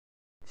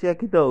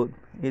check it out.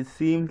 It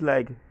seems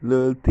like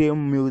Lil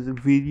Tim music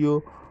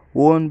video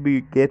won't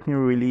be getting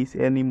released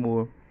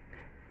anymore.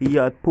 He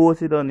had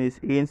posted on his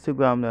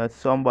Instagram that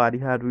somebody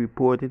had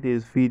reported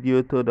his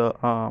video to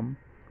the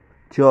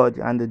judge,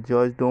 and the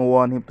judge don't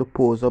want him to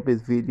post up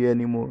his video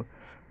anymore.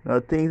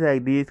 Now things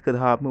like this could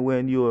happen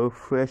when you're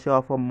fresh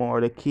off a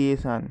murder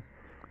case and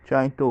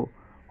trying to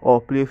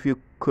uplift your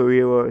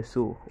career or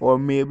so. Or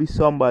maybe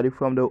somebody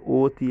from the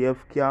OTF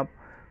camp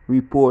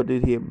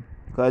reported him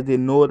because they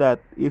know that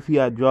if he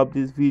had dropped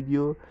this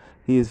video,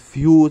 his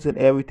views and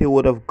everything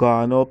would have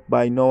gone up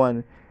by now,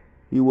 and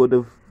he would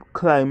have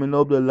climbing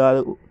up the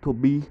ladder to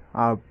be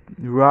a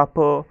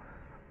rapper,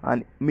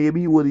 and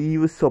maybe he would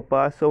even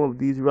surpass some of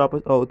these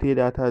rappers out here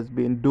that has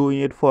been doing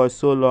it for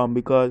so long,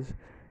 because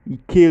he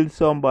killed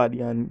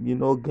somebody. And you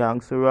know,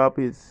 gangster rap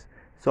is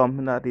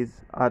something that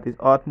is at its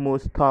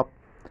utmost top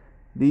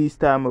this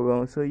time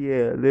around. So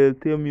yeah, Lil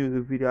Tim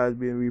music video has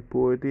been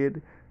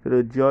reported to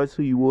the judge,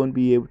 so he won't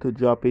be able to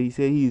drop it. He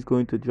said he's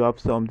going to drop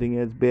something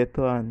else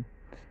better, and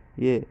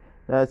yeah,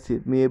 that's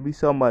it. Maybe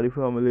somebody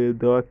from a little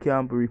dark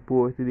camp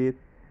reported it,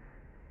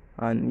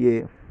 and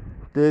yeah,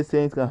 those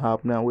things can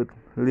happen now with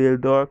Lil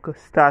Durk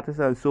status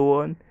and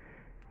so on.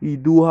 He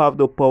do have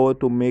the power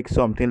to make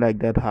something like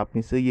that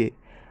happen. So yeah,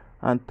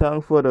 and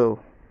thanks for the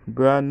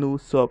brand new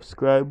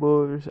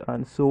subscribers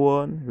and so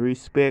on.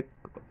 Respect.